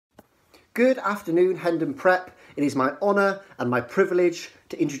Good afternoon, Hendon Prep. It is my honour and my privilege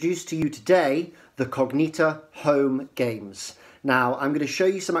to introduce to you today the Cognita home games. Now, I'm going to show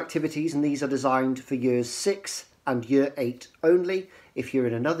you some activities, and these are designed for years 6 and year 8 only. If you're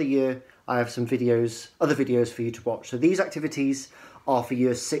in another year, I have some other videos for you to watch. So these activities are for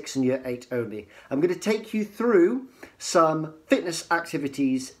year 6 and year 8 only. I'm going to take you through some fitness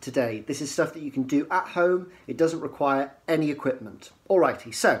activities today. This is stuff that you can do at home. It doesn't require any equipment.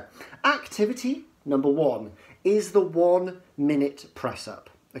 Alrighty, so activity number 1 is the 1 minute press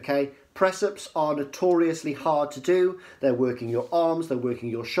up. Okay, press ups are notoriously hard to do. They're working your arms, they're working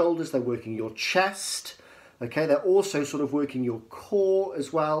your shoulders, they're working your chest. Okay, they're also sort of working your core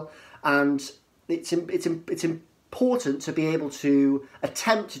as well. And it's important to be able to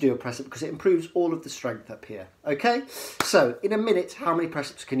attempt to do a press up because it improves all of the strength up here. Okay, so in a minute, how many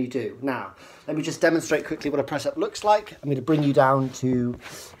press ups can you do? Now, let me just demonstrate quickly what a press up looks like. I'm going to bring you down to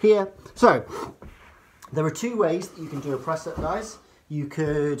here. So there are 2 ways that you can do a press up, guys. You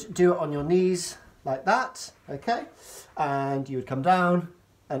could do it on your knees like that, okay, and you would come down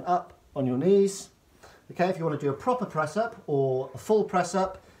and up on your knees. Okay, if you want to do a proper press up or a full press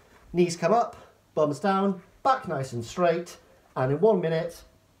up, knees come up, bums down, back nice and straight, and in 1 minute,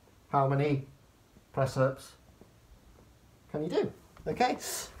 how many press ups can you do? Okay,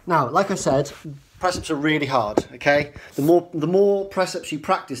 now, like I said, press ups are really hard. Okay, the more press ups you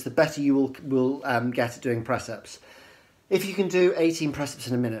practice, the better you will get at doing press ups. If you can do 18 press ups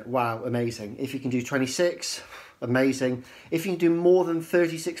in a minute, wow, amazing. If you can do 26, amazing. If you can do more than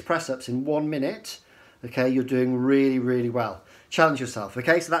 36 press ups in 1 minute, okay, you're doing really, really well. Challenge yourself,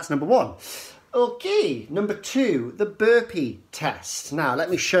 okay? So that's number 1. Okay, number 2, the burpee test. Now, let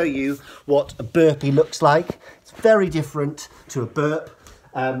me show you what a burpee looks like. It's very different to a burp.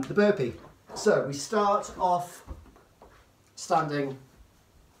 The burpee. So we start off standing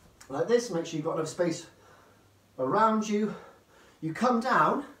like this. Make sure you've got enough space around you. You come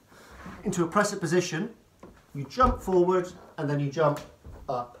down into a press up position. You jump forward and then you jump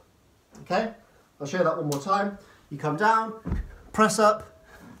up. Okay? I'll show you that one more time. You come down, press up,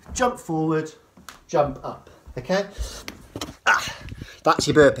 jump forward, jump up. Okay? That's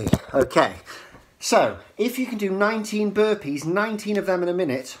your burpee. Okay. So, if you can do 19 burpees, 19 of them in a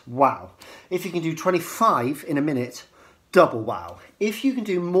minute, wow. If you can do 25 in a minute, double wow. If you can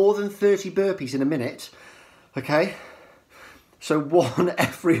do more than 30 burpees in a minute, okay, so 1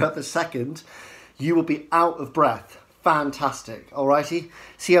 every other second, you will be out of breath. Fantastic, alrighty?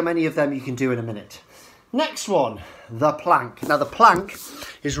 See how many of them you can do in a minute. Next one, the plank. Now the plank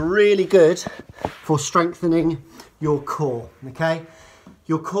is really good for strengthening your core, okay?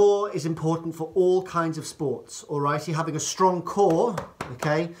 Your core is important for all kinds of sports, alrighty? Having a strong core,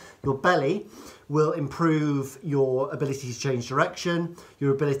 okay, your belly will improve your ability to change direction,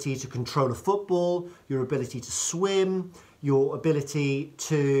 your ability to control a football, your ability to swim, your ability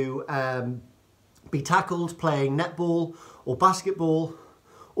to be tackled playing netball or basketball.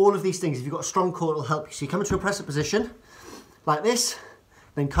 All of these things, if you've got a strong core, it will help you. So you come into a press-up position like this,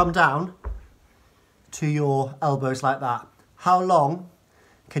 then come down to your elbows like that. How long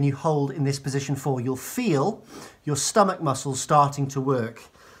can you hold in this position for? You'll feel your stomach muscles starting to work,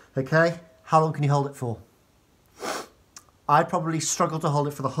 okay? How long can you hold it for? I'd probably struggle to hold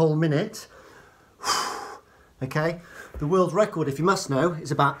it for the whole minute. Okay, the world record, if you must know,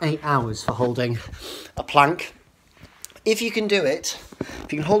 is about 8 hours for holding a plank. If you can do it,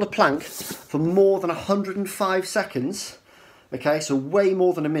 if you can hold a plank for more than 105 seconds, okay, so way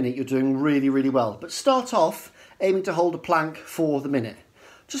more than a minute, you're doing really, really well. But start off aiming to hold a plank for the minute.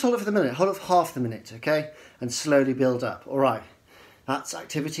 Just hold it for the minute, hold it for half the minute, okay, and slowly build up. All right, that's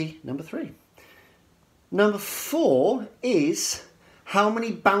activity number 3. Number 4 is how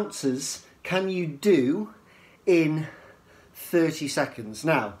many bounces can you do in 30 seconds.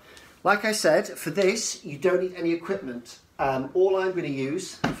 Now, like I said, for this, you don't need any equipment. All I'm going to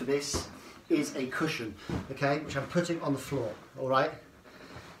use for this is a cushion, okay, which I'm putting on the floor, all right?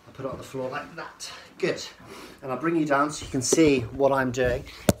 I'll put it on the floor like that. Good. And I'll bring you down so you can see what I'm doing.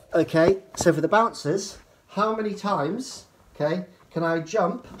 Okay, so for the bouncers, how many times, okay, can I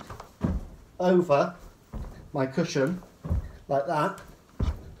jump over my cushion like that?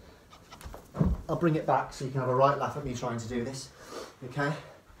 I'll bring it back so you can have a right laugh at me trying to do this, okay?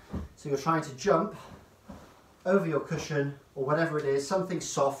 So you're trying to jump over your cushion or whatever it is, something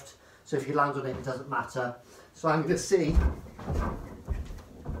soft, so if you land on it, it doesn't matter. So I'm going to see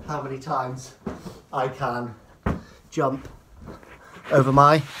how many times I can jump over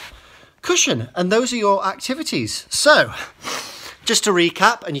my cushion. And those are your activities. So, just to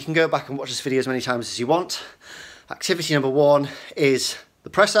recap, and you can go back and watch this video as many times as you want. Activity number 1 is the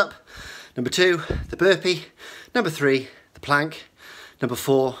press up. Number 2, the burpee. Number 3, the plank. Number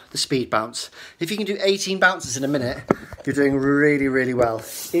 4, the speed bounce. If you can do 18 bounces in a minute, you're doing really, really well.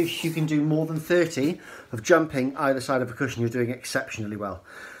 If you can do more than 30 of jumping either side of a cushion, you're doing exceptionally well.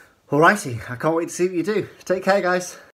 Alrighty, I can't wait to see what you do. Take care, guys.